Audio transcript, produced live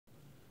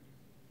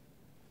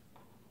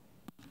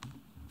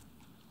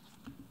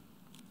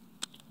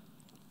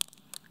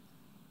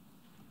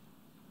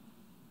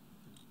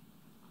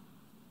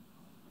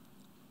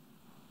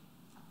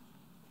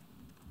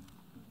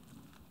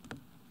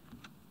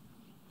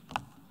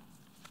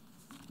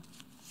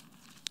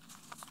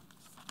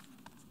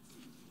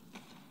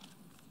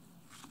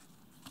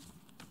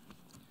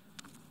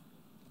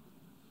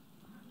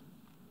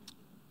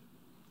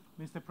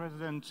Mr.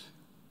 President,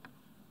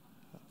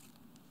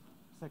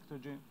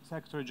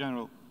 Secretary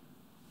General,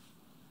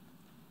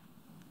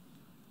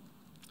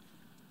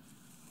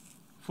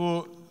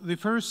 for the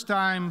first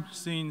time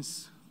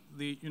since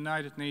the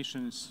United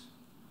Nations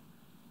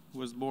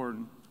was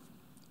born,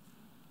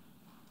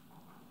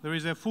 there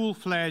is a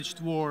full-fledged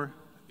war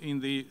in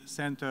the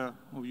center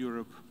of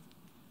Europe.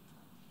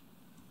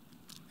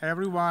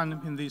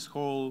 Everyone in this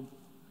hall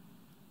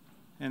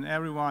and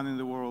everyone in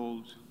the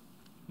world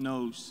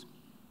knows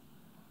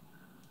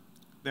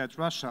that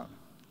Russia,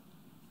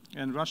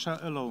 and Russia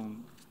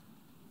alone,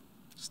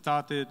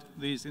 started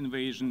this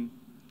invasion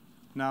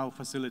now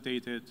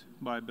facilitated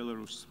by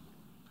Belarus.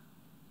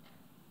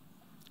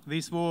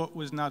 This war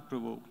was not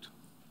provoked.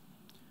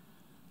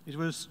 It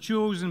was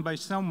chosen by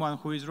someone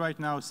who is right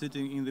now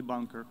sitting in the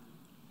bunker.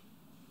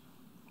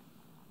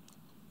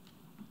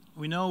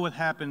 We know what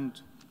happened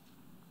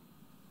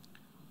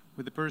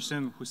with the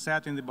person who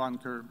sat in the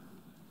bunker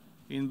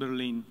in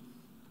Berlin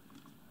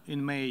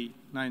in May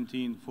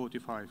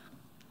 1945.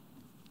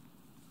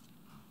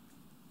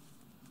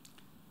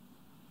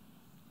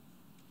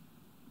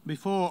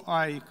 Before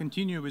I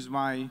continue with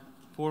my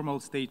formal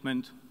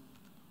statement,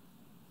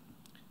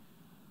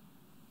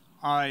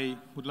 I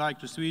would like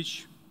to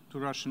switch to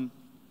Russian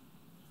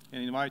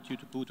and invite you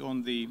to put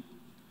on the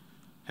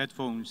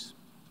headphones,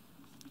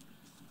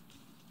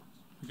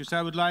 because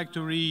I would like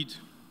to read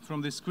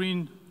from the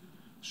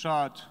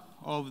screenshot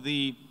of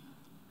the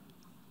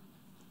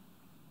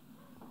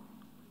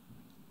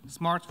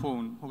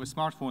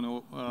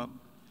smartphone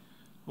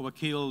of a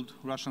killed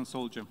Russian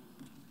soldier.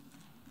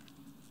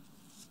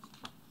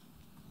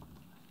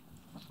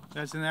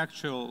 That's an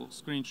actual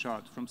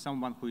screenshot from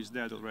someone who is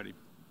dead already.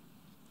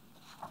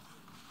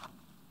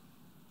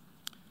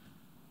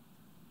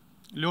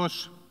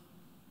 Лёш,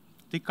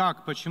 ты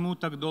как? Почему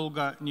так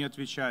долго не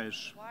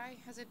отвечаешь? Why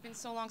has it been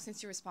so long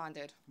since you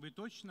responded? Вы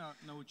точно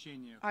на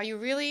учениях? Are you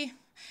really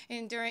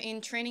in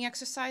training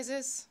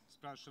exercises?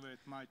 Спрашивает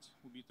мать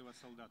убитого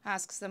солдата.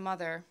 Asks the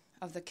mother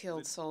of the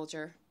killed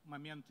soldier.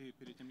 Моменты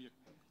перед тем, как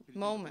он был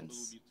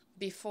Moments убит.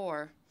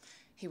 before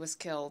he was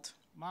killed.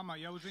 Мама,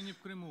 я уже не в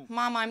Крыму.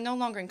 Mom, I'm no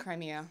longer in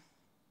Crimea.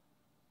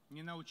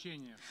 Не на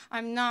учениях.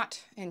 I'm not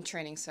in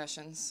training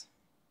sessions.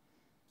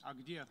 А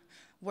где?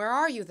 Where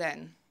are you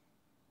then?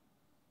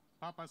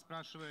 Папа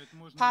спрашивает,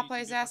 можно ли Papa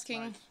is тебе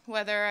asking послать?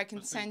 whether I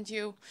can send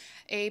you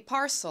a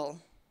parcel.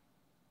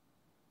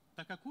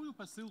 Да какую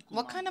посылку,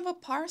 What мама? kind of a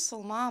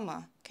parcel,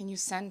 Mama, can you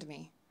send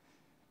me?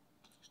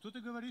 Что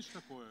ты говоришь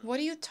такое? What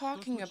are you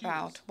talking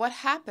about? What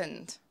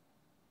happened?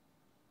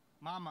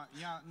 Мама,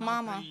 я на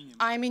Mama, Украине.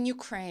 I'm in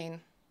Ukraine.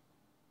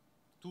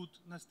 Тут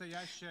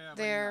настоящая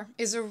There война.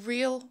 is a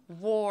real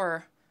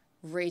war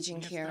raging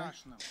Мне here.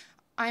 страшно.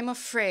 I'm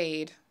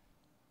afraid.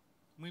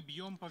 Мы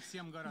бьем по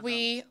всем городам.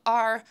 We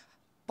are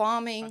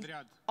bombing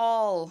Подряд.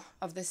 all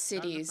of the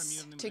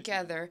cities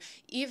together,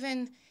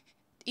 even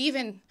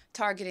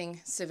targeting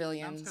Нам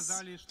civilians.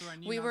 сказали, что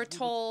они We нас were будут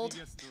told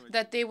приветствовать,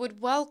 that they would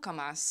welcome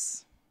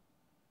us,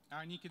 а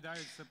они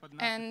кидаются под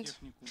нашу and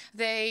технику.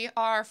 they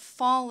are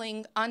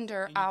falling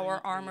under не our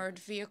дают armored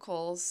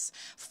vehicles,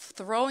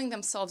 throwing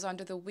themselves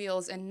under the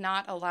wheels and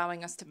not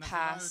allowing us to Называют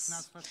pass.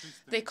 нас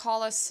фашистами. They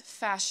call us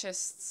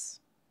fascists.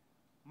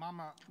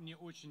 Мама, мне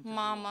очень тяжело.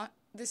 Mama,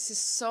 this is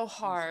so In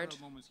hard.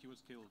 several moments he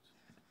was killed.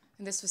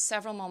 And this was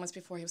several moments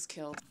before he was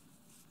killed.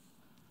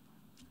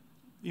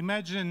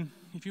 Imagine,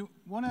 if you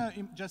want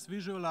to just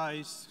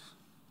visualize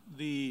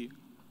the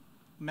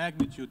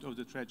magnitude of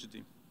the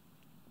tragedy,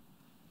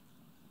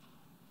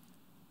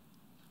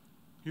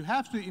 you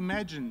have to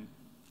imagine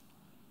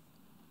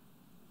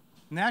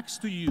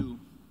next to you,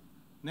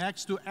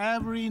 next to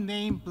every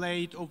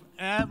nameplate of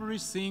every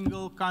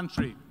single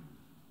country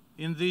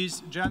in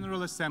this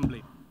General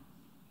Assembly,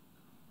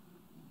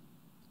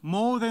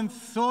 more than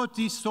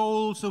 30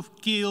 souls of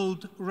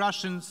killed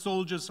Russian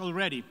soldiers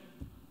already.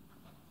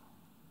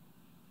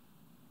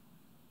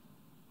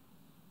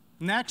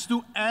 Next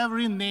to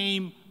every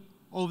name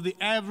of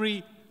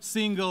every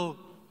single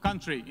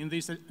country in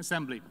this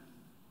assembly.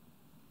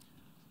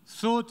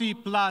 30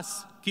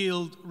 plus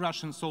killed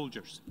Russian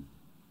soldiers.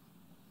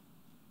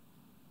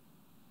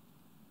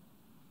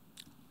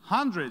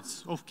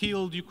 Hundreds of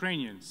killed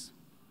Ukrainians.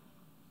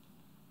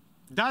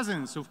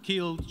 Dozens of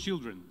killed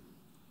children.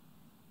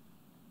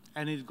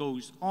 And it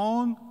goes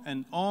on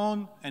and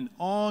on and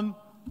on.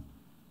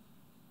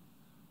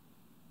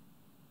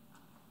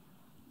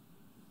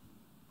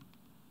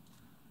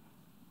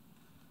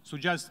 So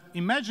just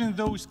imagine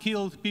those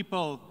killed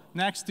people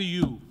next to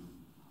you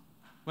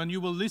when you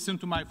will listen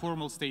to my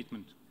formal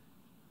statement.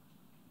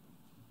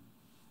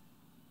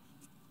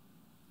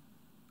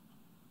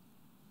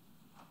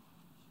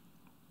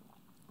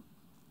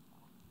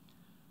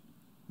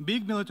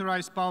 Big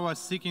militarized powers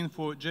seeking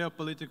for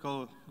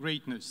geopolitical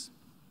greatness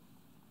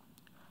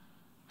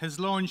has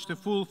launched a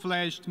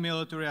full-fledged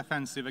military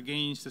offensive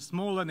against a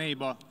smaller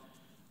neighbor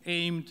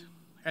aimed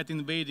at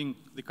invading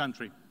the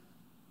country.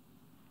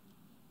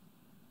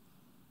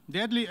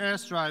 Deadly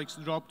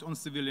airstrikes dropped on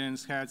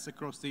civilians' heads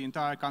across the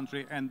entire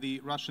country, and the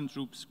Russian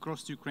troops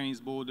crossed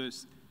Ukraine's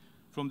borders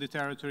from the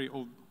territory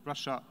of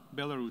Russia,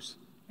 Belarus,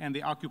 and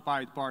the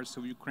occupied parts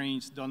of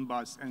Ukraine's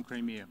Donbas and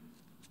Crimea.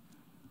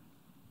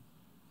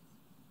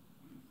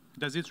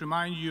 Does it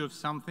remind you of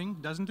something,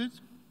 doesn't it?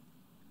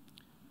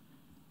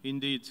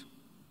 Indeed.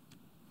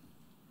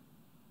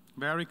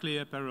 Very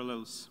clear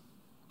parallels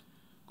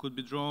could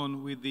be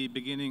drawn with the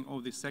beginning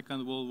of the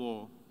Second World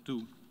War,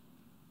 too.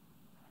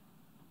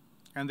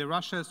 And the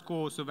Russia's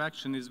course of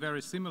action is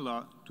very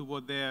similar to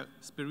what their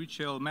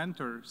spiritual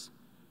mentors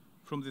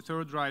from the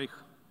Third Reich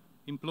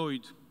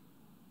employed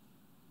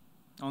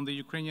on the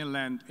Ukrainian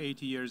land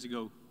 80 years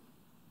ago.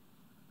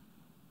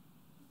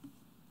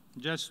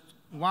 Just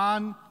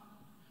one,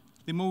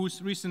 the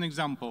most recent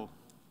example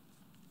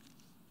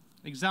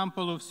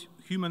of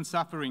human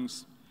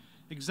sufferings,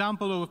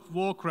 example of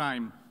war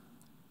crime.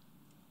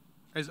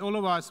 As all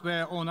of us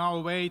were on our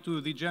way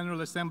to the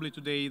General Assembly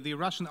today, the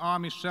Russian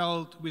army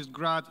shelled with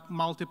Grad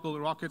multiple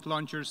rocket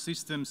launcher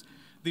systems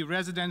the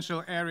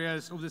residential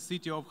areas of the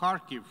city of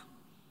Kharkiv,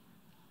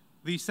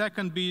 the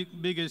second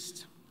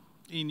biggest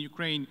in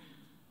Ukraine.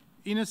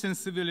 Innocent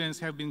civilians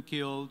have been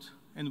killed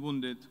and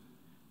wounded.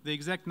 The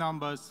exact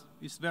numbers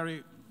is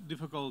very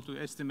difficult to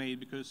estimate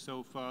because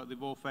of the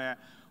warfare,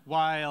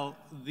 while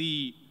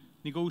the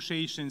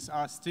negotiations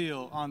are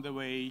still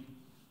underway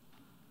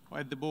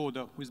at the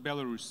border with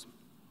Belarus.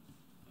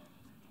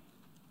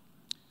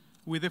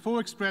 We therefore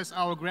express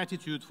our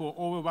gratitude for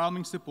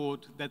overwhelming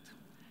support that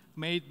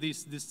made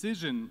this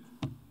decision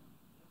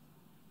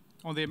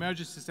on the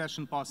emergency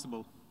session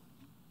possible.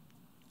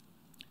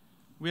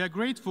 We are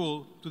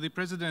grateful to the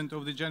President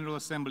of the General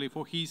Assembly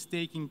for his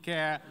taking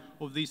care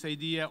of this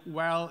idea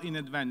well in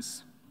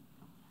advance.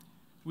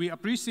 We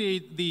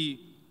appreciate the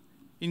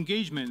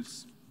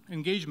engagement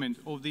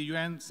of the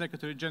UN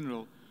Secretary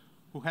General,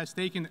 who has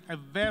taken a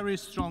very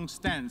strong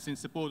stance in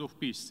support of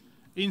peace,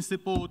 in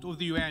support of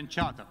the UN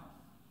Charter.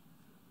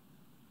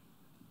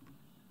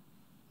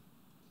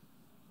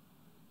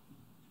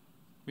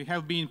 We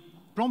have been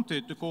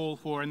prompted to call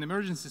for an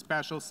emergency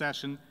special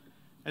session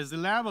as the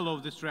level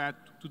of the threat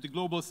to the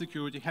global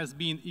security has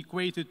been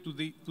equated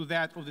to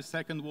that of the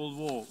Second World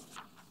War,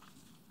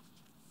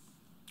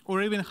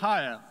 or even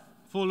higher,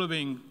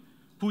 following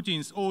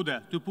Putin's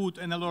order to put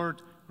and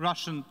alert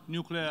Russian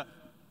nuclear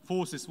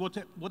forces. What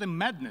a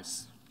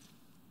madness.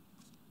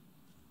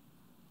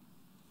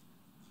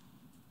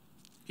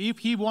 If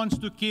he wants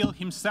to kill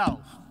himself,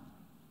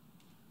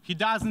 he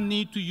doesn't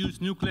need to use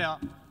nuclear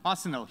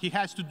arsenal. He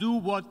has to do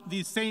what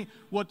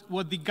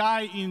the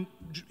guy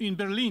in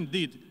Berlin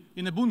did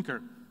in a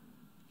bunker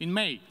in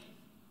May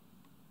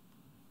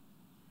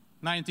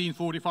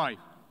 1945.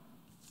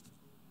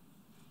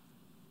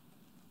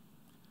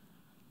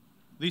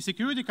 The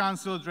Security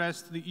Council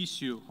addressed the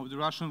issue of the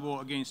Russian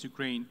war against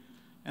Ukraine,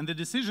 and the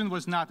decision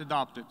was not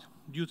adopted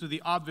due to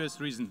the obvious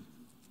reason.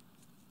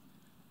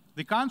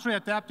 The country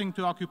attempting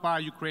to occupy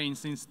Ukraine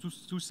since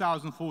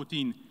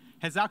 2014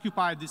 has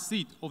occupied the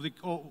seat of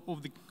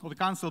the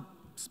Council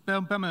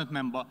permanent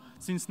member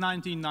since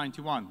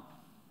 1991.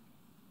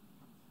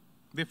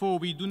 Therefore,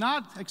 we do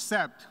not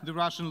accept the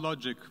Russian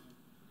logic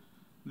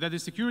that the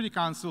Security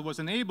Council was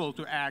unable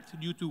to act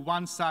due to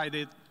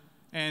one-sided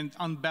and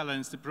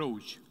unbalanced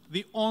approach.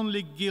 The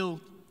only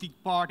guilty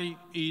party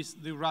is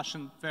the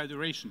Russian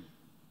Federation.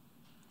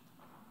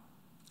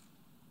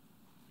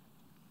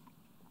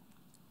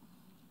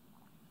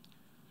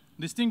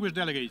 Distinguished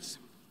delegates,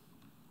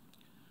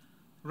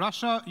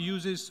 Russia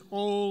uses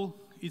all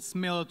its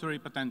military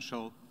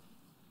potential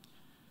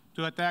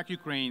to attack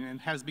Ukraine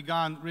and has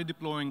begun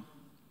redeploying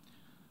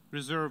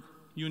reserve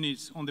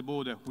units on the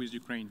border with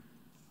Ukraine.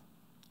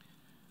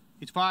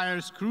 It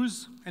fires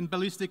cruise and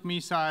ballistic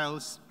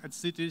missiles at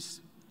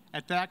cities,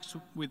 attacks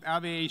with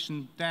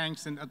aviation,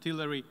 tanks, and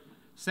artillery,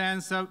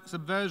 sends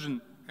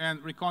subversion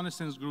and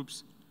reconnaissance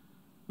groups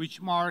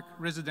which mark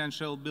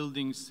residential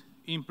buildings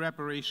in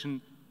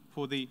preparation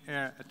for the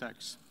air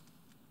attacks.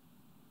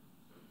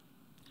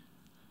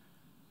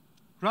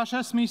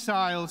 Russia's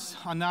missiles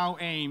are now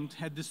aimed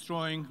at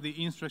destroying the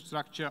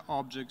infrastructure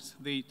objects.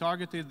 They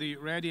targeted the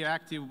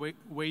radioactive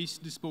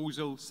waste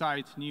disposal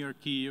site near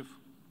Kyiv,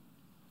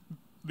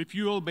 the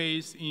fuel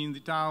base in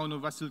the town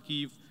of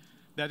Vasilkiv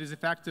that is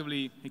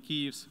effectively a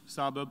Kyiv's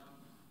suburb.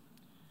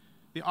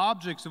 The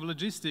objects of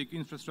logistic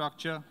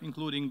infrastructure,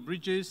 including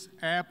bridges,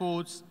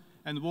 airports,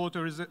 and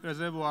water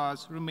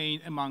reservoirs, remain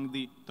among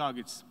the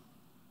targets.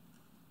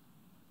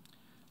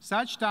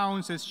 Such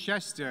towns as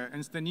Shastya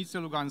and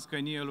Stanitsa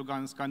Luganska near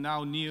Lugansk are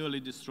now nearly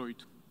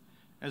destroyed,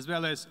 as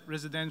well as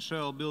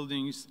residential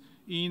buildings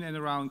in and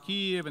around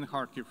Kyiv and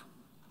Kharkiv.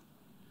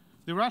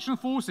 The Russian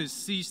forces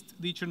seized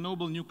the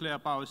Chernobyl nuclear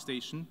power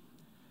station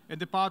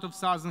and the part of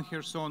southern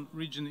Kherson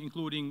region,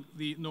 including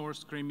the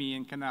North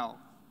Crimean Canal.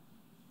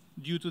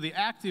 Due to the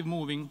active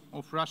moving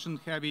of Russian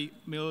heavy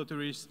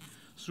militaries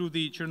through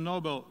the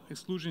Chernobyl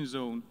exclusion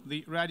zone,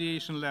 the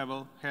radiation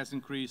level has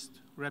increased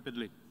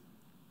rapidly.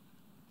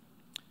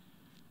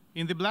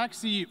 In the Black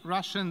Sea,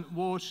 Russian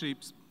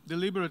warships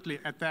deliberately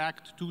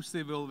attacked two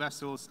civil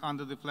vessels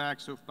under the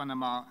flags of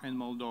Panama and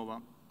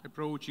Moldova,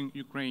 approaching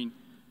Ukraine.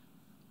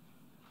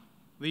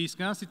 This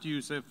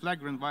constitutes a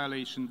flagrant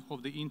violation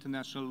of the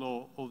international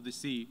law of the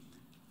sea.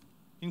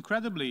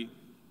 Incredibly,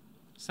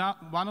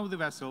 one of the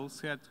vessels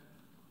had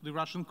the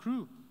Russian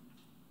crew.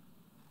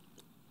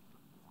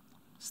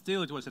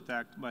 Still, it was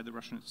attacked by the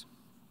Russians.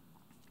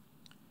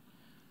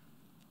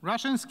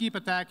 Russians keep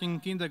attacking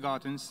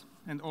kindergartens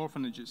and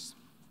orphanages,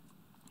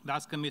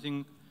 thus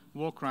committing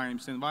war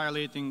crimes and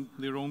violating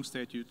the Rome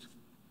Statute.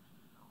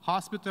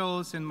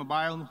 Hospitals and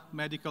mobile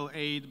medical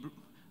aid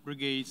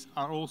brigades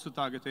are also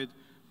targeted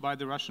by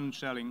the Russian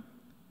shelling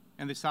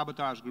and the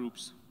sabotage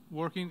groups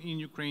working in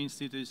Ukraine's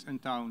cities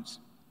and towns.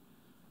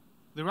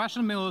 The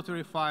Russian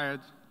military fired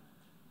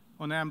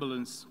on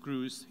ambulance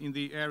crews in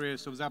the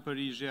areas of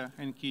Zaporizhia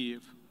and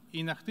Kiev.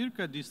 In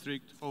Akhtirka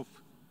district of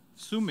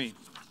Sumy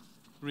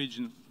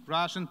region,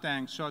 Russian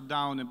tanks shot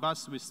down a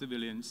bus with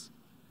civilians.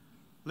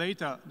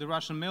 Later, the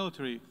Russian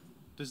military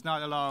did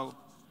not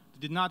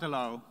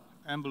allow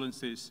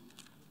ambulances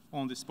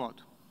on the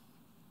spot.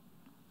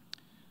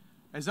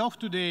 As of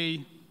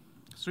today,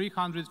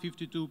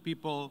 352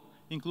 people,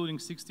 including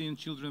 16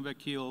 children, were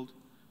killed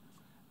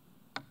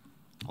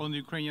on the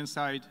Ukrainian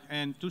side,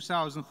 and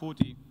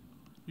 2,040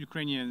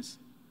 Ukrainians,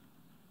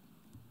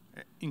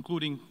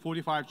 including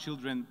 45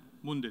 children,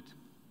 wounded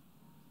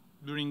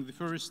during the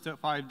first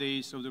 5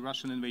 days of the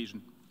Russian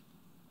invasion.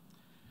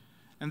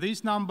 And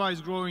this number is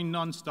growing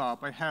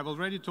non-stop. I have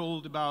already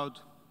told about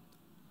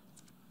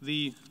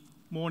the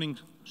morning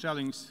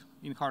shellings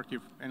in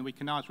Kharkiv, and we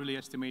cannot really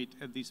estimate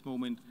at this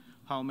moment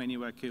how many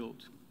were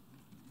killed.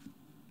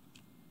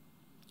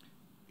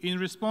 In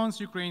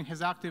response, Ukraine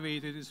has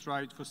activated its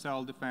right for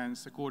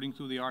self-defense according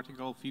to the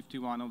Article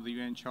 51 of the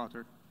UN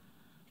Charter.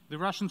 The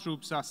Russian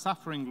troops are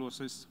suffering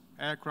losses: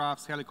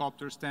 aircrafts,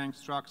 helicopters,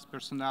 tanks, trucks,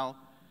 personnel.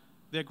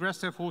 The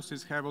aggressor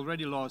forces have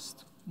already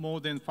lost more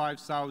than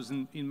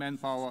 5,000 in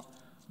manpower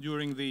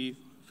during the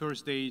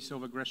first days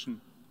of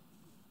aggression.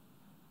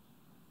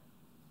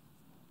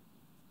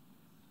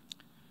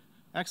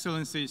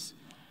 Excellencies,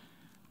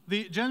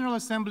 the General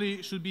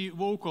Assembly should be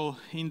vocal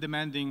in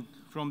demanding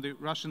from the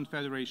Russian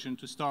Federation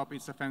to stop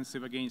its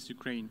offensive against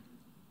Ukraine.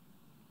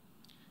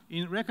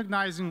 In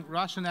recognizing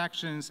Russian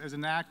actions as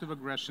an act of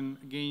aggression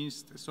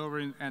against a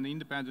sovereign and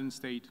independent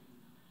state,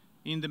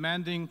 in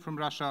demanding from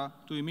Russia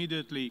to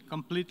immediately,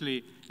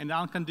 completely, and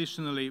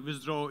unconditionally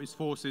withdraw its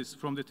forces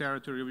from the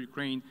territory of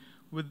Ukraine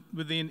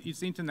within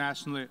its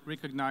internationally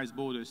recognized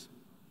borders,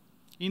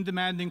 in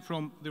demanding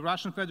from the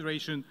Russian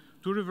Federation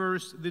to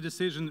reverse the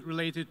decision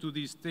related to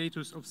the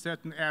status of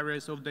certain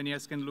areas of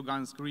Donetsk and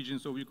Lugansk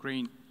regions of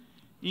Ukraine,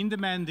 in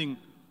demanding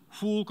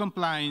full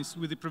compliance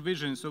with the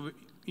provisions of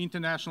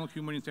international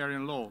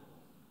humanitarian law.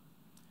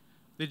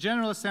 The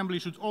General Assembly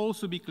should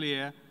also be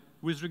clear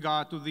with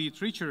regard to the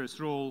treacherous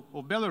role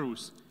of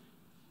Belarus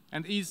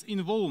and its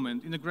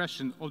involvement in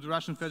aggression of the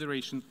Russian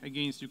Federation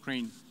against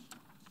Ukraine.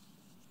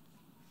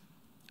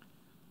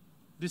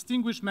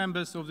 Distinguished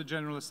members of the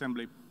General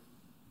Assembly,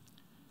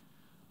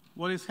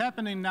 what is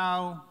happening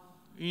now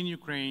in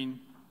Ukraine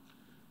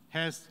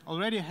has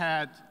already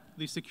had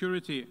the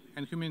security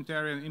and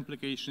humanitarian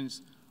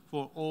implications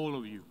for all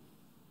of you.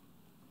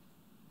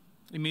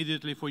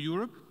 Immediately for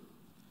Europe,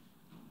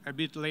 a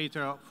bit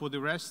later for the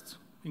rest,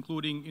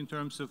 including in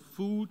terms of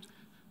food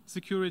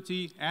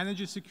security,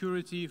 energy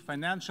security,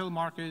 financial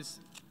markets,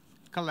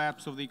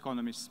 collapse of the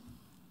economies.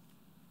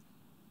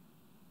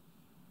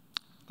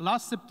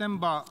 Last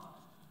September,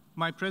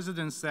 my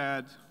president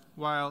said,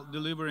 while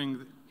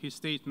delivering his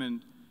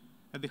statement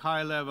at the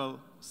high-level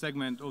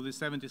segment of the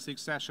 76th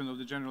session of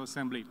the General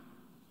Assembly,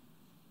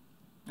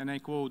 and I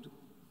quote,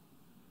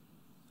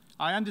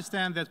 "I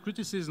understand that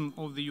criticism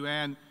of the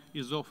UN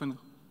is often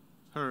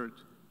heard,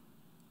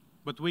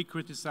 but we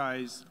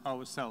criticize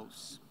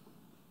ourselves,"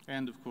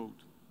 end of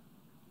quote.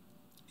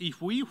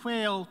 If we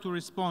fail to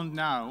respond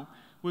now,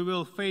 we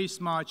will face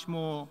much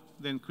more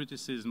than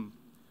criticism.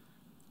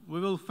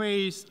 We will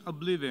face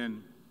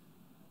oblivion.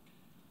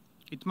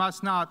 It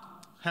must not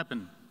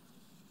happen.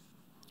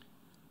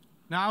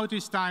 Now it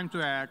is time to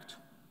act,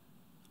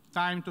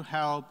 time to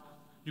help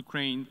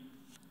Ukraine,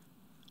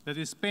 that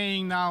is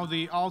paying now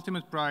the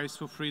ultimate price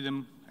for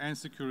freedom and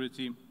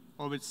security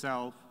of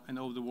itself and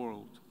of the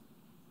world.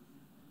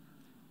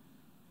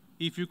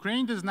 If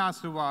Ukraine does not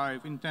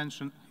survive,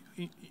 international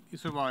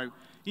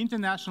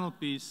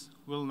peace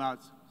will not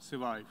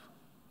survive.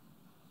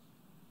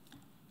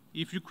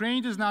 If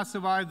Ukraine does not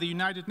survive, the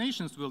United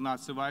Nations will not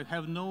survive.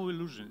 Have no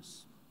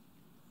illusions.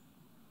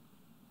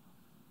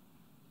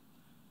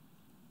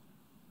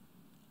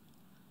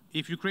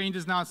 If Ukraine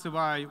does not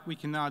survive, we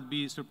cannot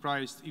be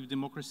surprised if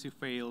democracy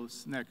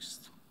fails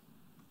next.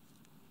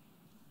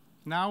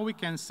 Now we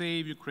can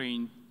save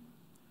Ukraine,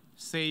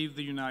 save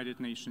the United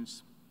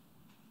Nations,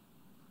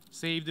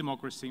 save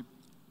democracy,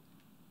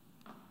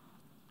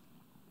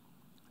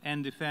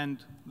 and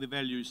defend the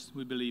values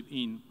we believe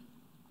in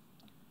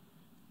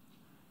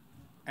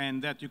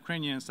and that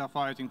Ukrainians are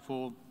fighting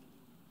for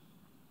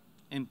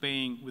and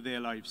paying with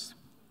their lives.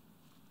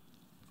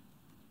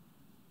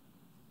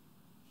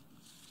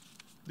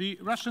 The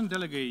Russian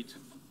delegate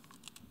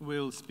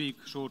will speak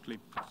shortly.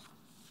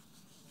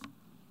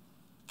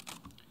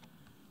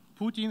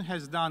 Putin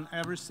has done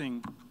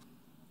everything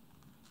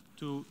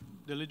to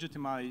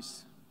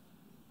delegitimize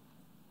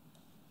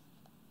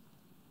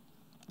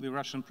the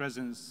Russian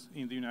presence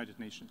in the United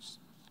Nations.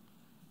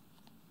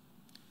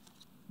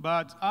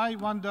 But I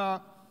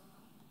wonder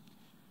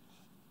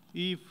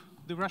if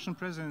the Russian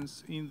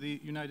presence in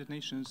the United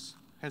Nations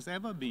has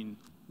ever been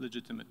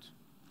legitimate.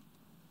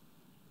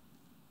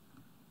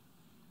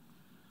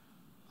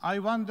 I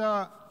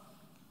wonder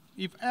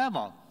if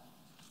ever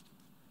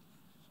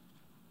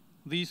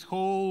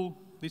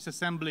this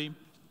assembly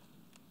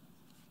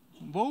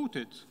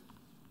voted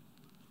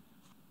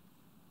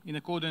in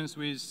accordance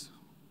with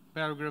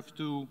paragraph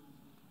 2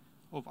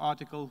 of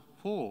Article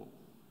 4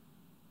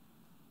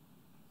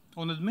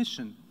 on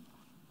admission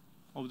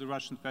of the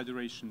Russian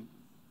Federation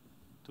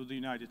to the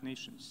United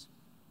Nations,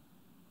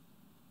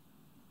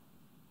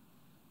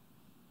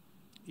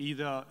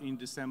 either in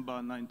December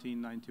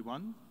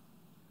 1991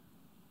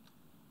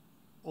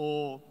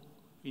 or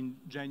in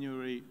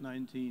January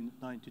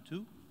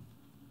 1992,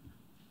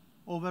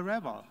 or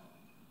wherever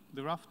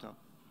thereafter.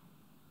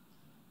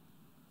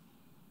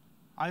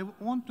 I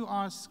want to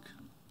ask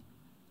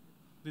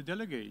the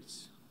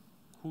delegates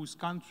whose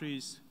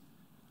countries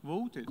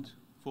voted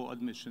for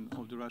admission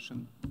of the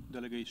Russian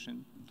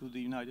delegation to the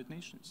United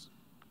Nations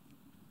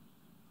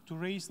to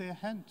raise their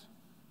hand,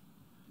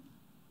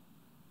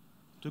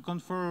 to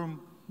confirm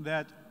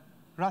that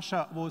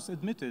Russia was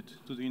admitted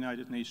to the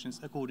United Nations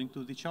according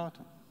to the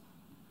Charter.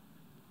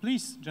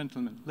 Please,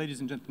 gentlemen,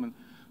 ladies and gentlemen,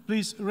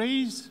 please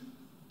raise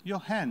your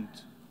hand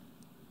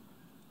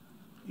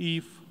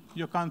if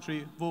your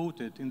country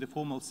voted in the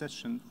formal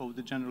session of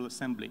the General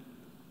Assembly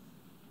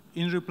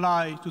in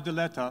reply to the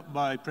letter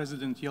by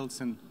President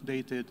Yeltsin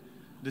dated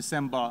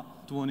December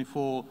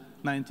 24,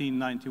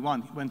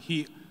 1991, when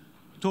he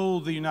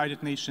told the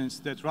United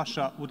Nations that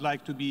Russia would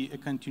like to be a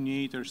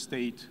continuator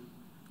state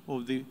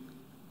of the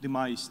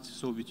demised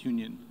Soviet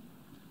Union.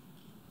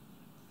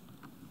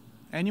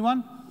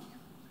 Anyone?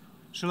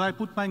 Shall I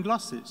put my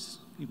glasses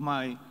if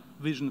my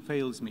vision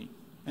fails me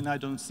and I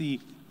don't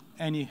see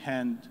any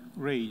hand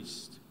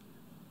raised?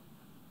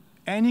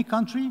 Any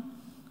country?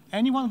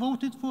 Anyone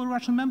voted for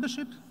Russian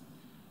membership?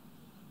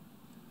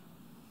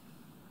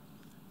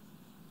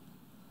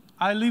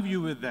 I leave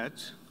you with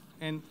that,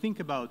 and think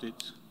about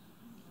it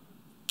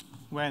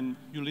when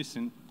you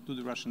listen to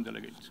the Russian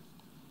delegate.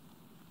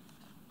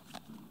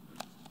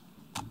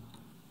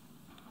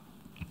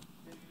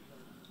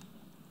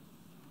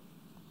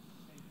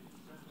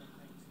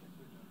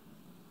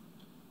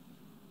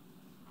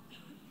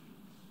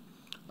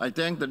 I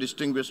thank the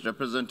distinguished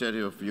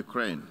representative of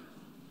Ukraine